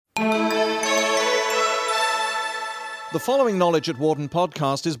The following Knowledge at Wharton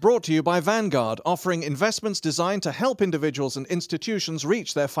podcast is brought to you by Vanguard, offering investments designed to help individuals and institutions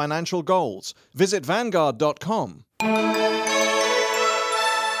reach their financial goals. Visit Vanguard.com.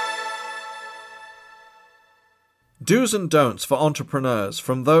 Do's and don'ts for entrepreneurs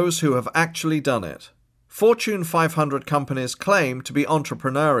from those who have actually done it. Fortune 500 companies claim to be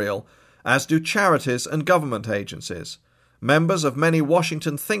entrepreneurial, as do charities and government agencies. Members of many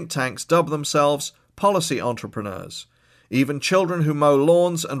Washington think tanks dub themselves policy entrepreneurs. Even children who mow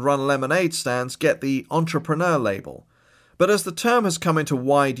lawns and run lemonade stands get the entrepreneur label. But as the term has come into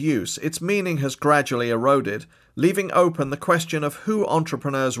wide use, its meaning has gradually eroded, leaving open the question of who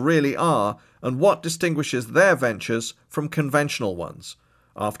entrepreneurs really are and what distinguishes their ventures from conventional ones.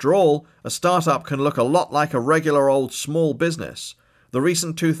 After all, a startup can look a lot like a regular old small business. The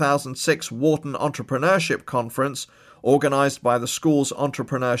recent 2006 Wharton Entrepreneurship Conference, organized by the school's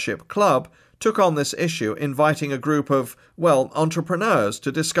Entrepreneurship Club, took on this issue, inviting a group of, entrepreneurs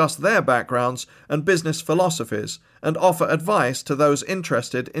to discuss their backgrounds and business philosophies and offer advice to those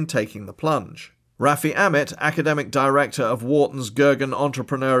interested in taking the plunge. Rafi Amit, academic director of Wharton's Gergen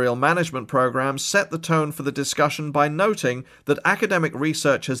Entrepreneurial Management Program, set the tone for the discussion by noting that academic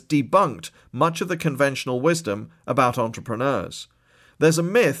research has debunked much of the conventional wisdom about entrepreneurs. There's a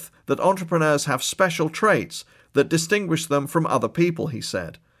myth that entrepreneurs have special traits that distinguish them from other people, he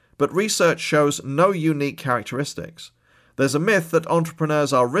said. But research shows no unique characteristics. There's a myth that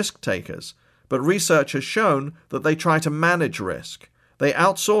entrepreneurs are risk-takers, but research has shown that they try to manage risk. They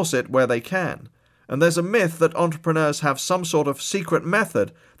outsource it where they can. And there's a myth that entrepreneurs have some sort of secret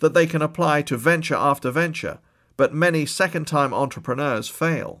method that they can apply to venture after venture, but many second-time entrepreneurs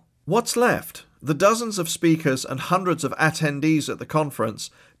fail. What's left? The dozens of speakers and hundreds of attendees at the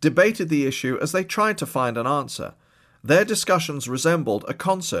conference debated the issue as they tried to find an answer. Their discussions resembled a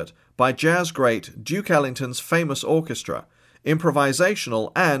concert by jazz great Duke Ellington's famous orchestra,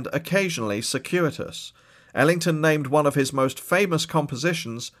 improvisational and occasionally circuitous. Ellington named one of his most famous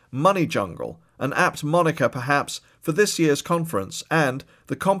compositions Money Jungle, an apt moniker perhaps for this year's conference and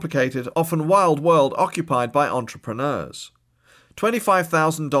the complicated, often wild world occupied by entrepreneurs.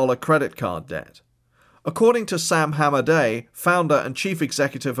 $25,000 credit card debt. According to Sam Hamaday, founder and chief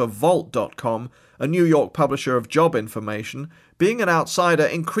executive of Vault.com, a New York publisher of job information, being an outsider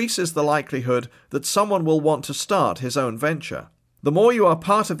increases the likelihood that someone will want to start his own venture. The more you are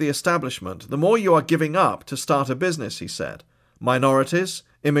part of the establishment, the more you are giving up to start a business, he said. Minorities,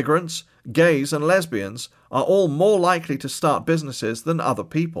 immigrants, gays and lesbians are all more likely to start businesses than other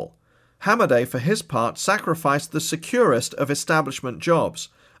people. Hamaday, for his part, sacrificed the securest of establishment jobs,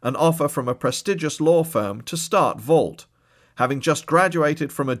 an offer from a prestigious law firm to start Vault. Having just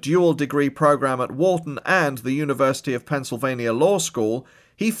graduated from a dual-degree program at Wharton and the University of Pennsylvania Law School,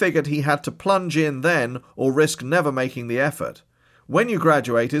 he figured he had to plunge in then or risk never making the effort. When you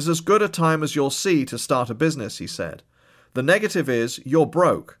graduate is as good a time as you'll see to start a business, he said. The negative is you're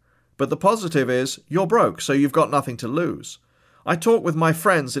broke, but the positive is you're broke, so you've got nothing to lose. I talk with my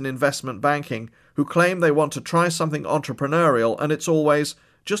friends in investment banking who claim they want to try something entrepreneurial and it's always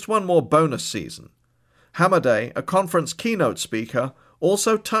just one more bonus season. Hamaday, a conference keynote speaker,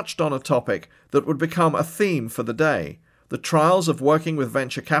 also touched on a topic that would become a theme for the day, the trials of working with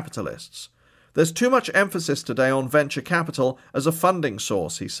venture capitalists. There's too much emphasis today on venture capital as a funding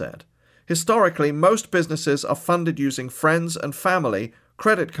source, he said. Historically, most businesses are funded using friends and family,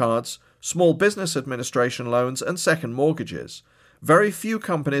 credit cards, small business administration loans, and second mortgages. Very few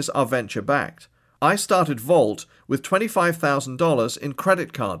companies are venture-backed. I started Vault with $25,000 in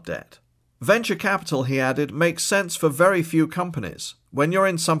credit card debt. Venture capital, he added, makes sense for very few companies. When you're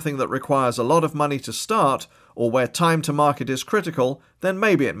in something that requires a lot of money to start, or where time to market is critical, then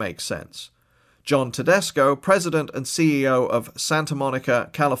maybe it makes sense. John Tedesco, president and CEO of Santa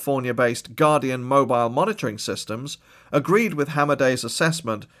Monica, California-based Guardian Mobile Monitoring Systems, agreed with Hamaday's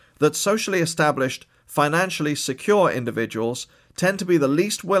assessment that socially established, financially secure individuals tend to be the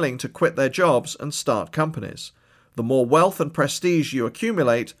least willing to quit their jobs and start companies. The more wealth and prestige you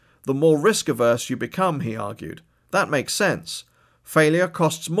accumulate, the more risk-averse you become, he argued. That makes sense. Failure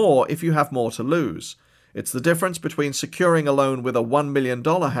costs more if you have more to lose. It's the difference between securing a loan with a $1 million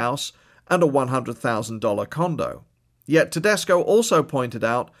house and a $100,000 condo. Yet Tedesco also pointed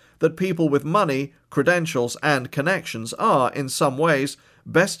out that people with money, credentials, and connections are, in some ways,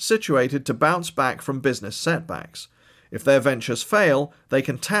 best situated to bounce back from business setbacks. If their ventures fail, they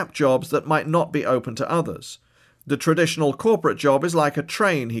can tap jobs that might not be open to others. The traditional corporate job is like a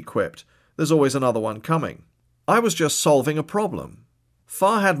train, he quipped. There's always another one coming. I was just solving a problem.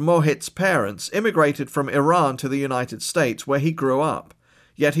 Farhad Mohit's parents immigrated from Iran to the United States, where he grew up.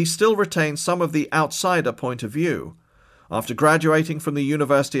 yet he still retained some of the outsider point of view. After graduating from the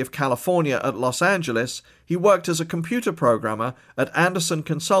University of California at Los Angeles, he worked as a computer programmer at Anderson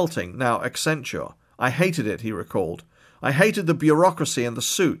Consulting, now Accenture. I hated it, he recalled. I hated the bureaucracy and the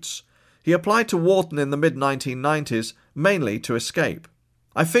suits. He applied to Wharton in the mid-1990s, mainly to escape.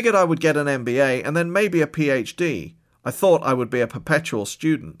 I figured I would get an MBA and then maybe a PhD. I thought I would be a perpetual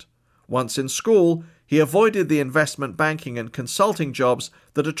student. Once in school, he avoided the investment banking and consulting jobs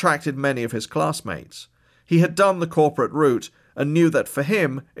that attracted many of his classmates. He had done the corporate route and knew that for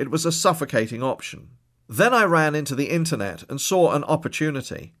him it was a suffocating option. Then I ran into the internet and saw an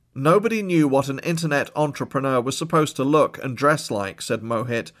opportunity. Nobody knew what an internet entrepreneur was supposed to look and dress like, said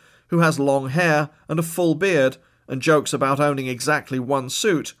Mohit, who has long hair and a full beard and jokes about owning exactly one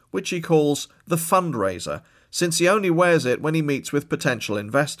suit, which he calls the fundraiser, since he only wears it when he meets with potential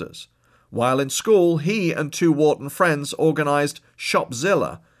investors. While in school, he and two Wharton friends organized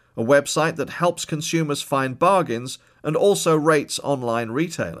Shopzilla, a website that helps consumers find bargains and also rates online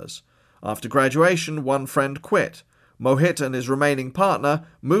retailers. After graduation, one friend quit. Mohit and his remaining partner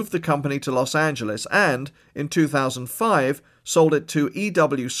moved the company to Los Angeles and, in 2005, sold it to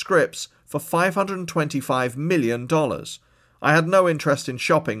EW Scripps for $525 million. I had no interest in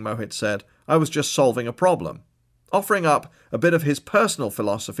shopping, Mohit said. I was just solving a problem. Offering up a bit of his personal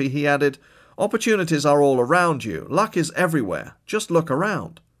philosophy, he added, "Opportunities are all around you. Luck is everywhere. Just look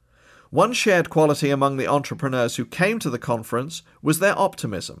around." One shared quality among the entrepreneurs who came to the conference was their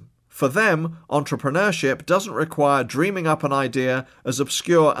optimism. For them, entrepreneurship doesn't require dreaming up an idea as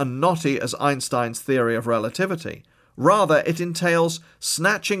obscure and knotty as Einstein's theory of relativity. Rather, it entails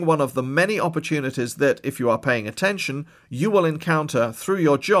snatching one of the many opportunities that, if you are paying attention, you will encounter through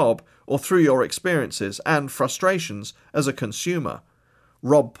your job or through your experiences and frustrations as a consumer.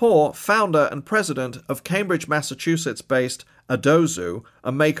 Rob Poor, founder and president of Cambridge, Massachusetts-based Adozu,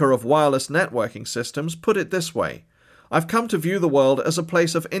 a maker of wireless networking systems, put it this way: "I've come to view the world as a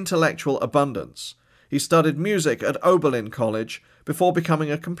place of intellectual abundance." He studied music at Oberlin College before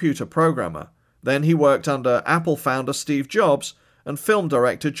becoming a computer programmer. Then he worked under Apple founder Steve Jobs and film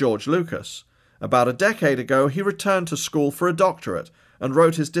director George Lucas. About a decade ago, he returned to school for a doctorate and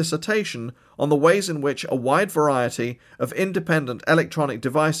wrote his dissertation on the ways in which a wide variety of independent electronic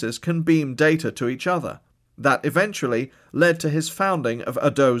devices can beam data to each other. That eventually led to his founding of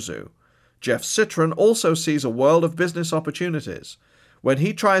Adozu. Jeff Citron also sees a world of business opportunities. When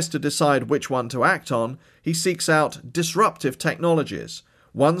he tries to decide which one to act on, he seeks out disruptive technologies,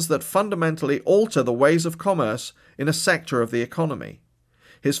 ones that fundamentally alter the ways of commerce in a sector of the economy.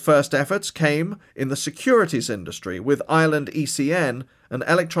 His first efforts came in the securities industry with Island ECN, an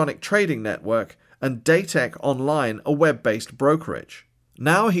electronic trading network, and Datec Online, a web-based brokerage.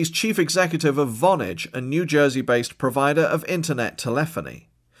 Now he's chief executive of Vonage, a New Jersey-based provider of internet telephony.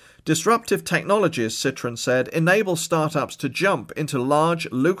 Disruptive technologies, Citron said, enable startups to jump into large,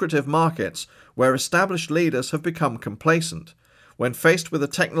 lucrative markets where established leaders have become complacent. When faced with a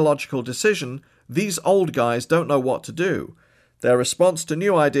technological decision, these old guys don't know what to do. Their response to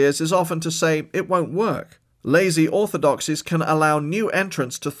new ideas is often to say, "It won't work." Lazy orthodoxies can allow new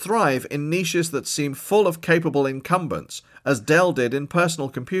entrants to thrive in niches that seem full of capable incumbents, as Dell did in personal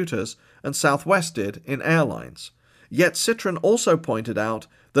computers and Southwest did in airlines. Yet Citron also pointed out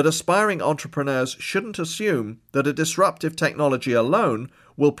that aspiring entrepreneurs shouldn't assume that a disruptive technology alone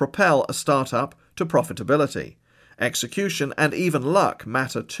will propel a startup to profitability. Execution and even luck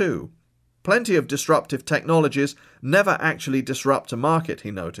matter too. Plenty of disruptive technologies never actually disrupt a market,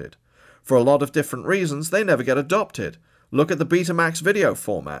 he noted. For a lot of different reasons, they never get adopted. Look at the Betamax video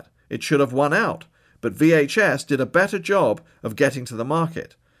format. It should have won out, but VHS did a better job of getting to the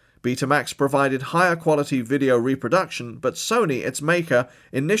market. Betamax provided higher quality video reproduction, but Sony, its maker,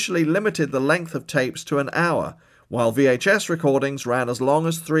 initially limited the length of tapes to an hour, while VHS recordings ran as long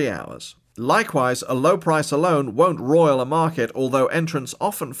as 3 hours. Likewise, a low price alone won't roil a market, although entrants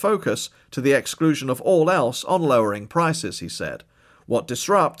often focus, to the exclusion of all else, on lowering prices, he said. What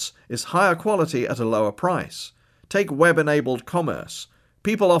disrupts is higher quality at a lower price. Take web-enabled commerce.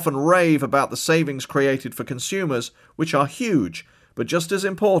 People often rave about the savings created for consumers, which are huge, but just as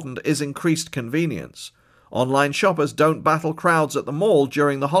important is increased convenience. Online shoppers don't battle crowds at the mall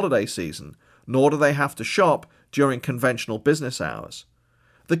during the holiday season, nor do they have to shop during conventional business hours.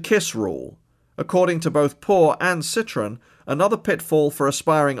 The KISS rule. According to both Poor and Citron, another pitfall for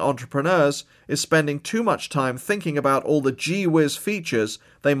aspiring entrepreneurs is spending too much time thinking about all the gee-whiz features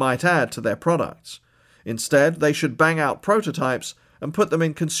they might add to their products. Instead, they should bang out prototypes and put them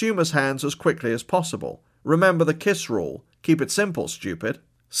in consumers' hands as quickly as possible. Remember the KISS rule. Keep it simple, stupid.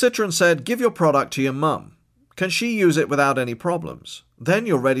 Citron said, "Give your product to your mum." Can she use it without any problems? Then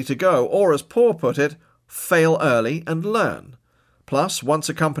you're ready to go, or as Poor put it, fail early and learn. Plus, once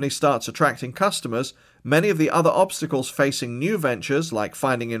a company starts attracting customers, many of the other obstacles facing new ventures, like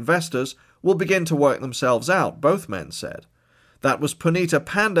finding investors, will begin to work themselves out, both men said. That was Punita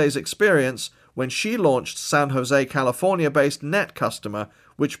Pandey's experience when she launched San Jose, California-based NetCustomer,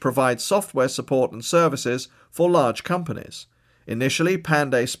 which provides software support and services for large companies. Initially,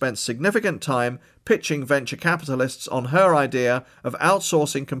 Pandey spent significant time pitching venture capitalists on her idea of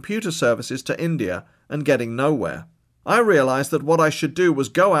outsourcing computer services to India and getting nowhere. I realized that what I should do was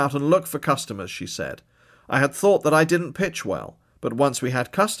go out and look for customers, she said. I had thought that I didn't pitch well, but once we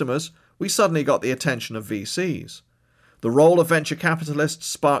had customers, we suddenly got the attention of VCs. The role of venture capitalists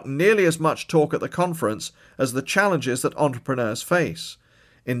sparked nearly as much talk at the conference as the challenges that entrepreneurs face.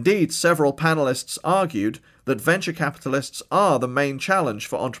 Indeed, several panelists argued that venture capitalists are the main challenge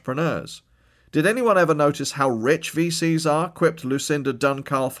for entrepreneurs. Did anyone ever notice how rich VCs are? Quipped Lucinda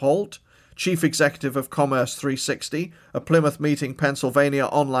Duncalf-Holt, Chief Executive of Commerce 360, a Plymouth Meeting, Pennsylvania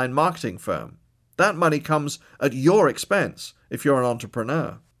online marketing firm. That money comes at your expense if you're an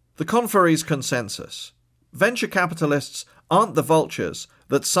entrepreneur. The conferee's consensus. Venture capitalists aren't the vultures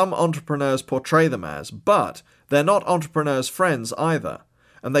that some entrepreneurs portray them as, but they're not entrepreneurs' friends either,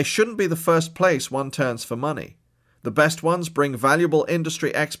 and they shouldn't be the first place one turns for money. The best ones bring valuable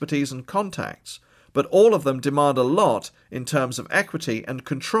industry expertise and contacts, but all of them demand a lot in terms of equity and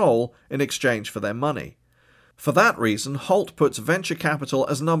control in exchange for their money. For that reason, Holt puts venture capital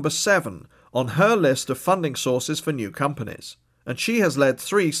as number 7 on her list of funding sources for new companies, and she has led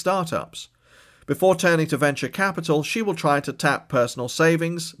 3 startups. Before turning to venture capital, she will try to tap personal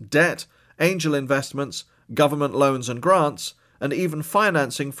savings, debt, angel investments, government loans and grants, and even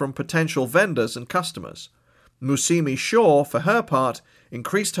financing from potential vendors and customers. Musimi Shaw, for her part,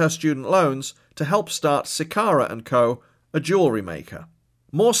 increased her student loans to help start Sikara & Co., a jewelry maker.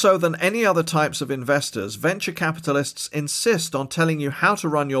 More so than any other types of investors, venture capitalists insist on telling you how to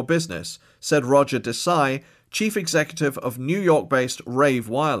run your business, said Roger Desai, chief executive of New York-based Rave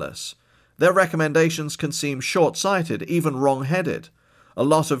Wireless. Their recommendations can seem short-sighted, even wrong-headed. A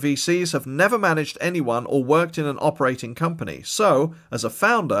lot of VCs have never managed anyone or worked in an operating company, so, as a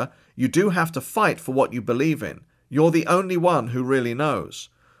founder, you do have to fight for what you believe in. You're the only one who really knows.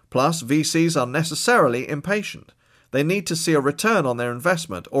 Plus, VCs are necessarily impatient. They need to see a return on their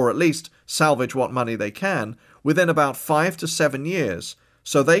investment, or at least salvage what money they can, within about 5 to 7 years,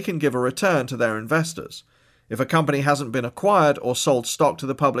 so they can give a return to their investors. If a company hasn't been acquired or sold stock to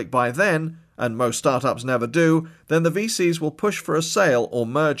the public by then, and most startups never do, then the VCs will push for a sale or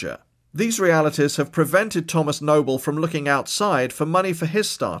merger. These realities have prevented Thomas Noble from looking outside for money for his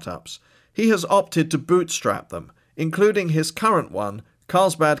startups. He has opted to bootstrap them, including his current one,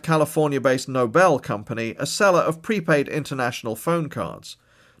 Carlsbad, California-based Nobel Company, a seller of prepaid international phone cards.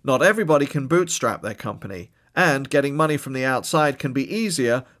 Not everybody can bootstrap their company, and getting money from the outside can be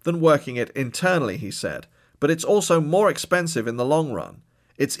easier than working it internally, he said, but it's also more expensive in the long run.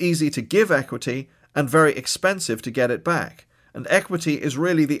 It's easy to give equity and very expensive to get it back, and equity is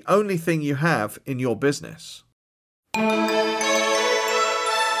really the only thing you have in your business.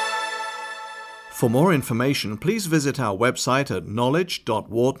 For more information, please visit our website at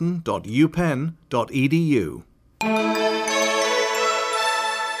knowledge.wharton.upenn.edu.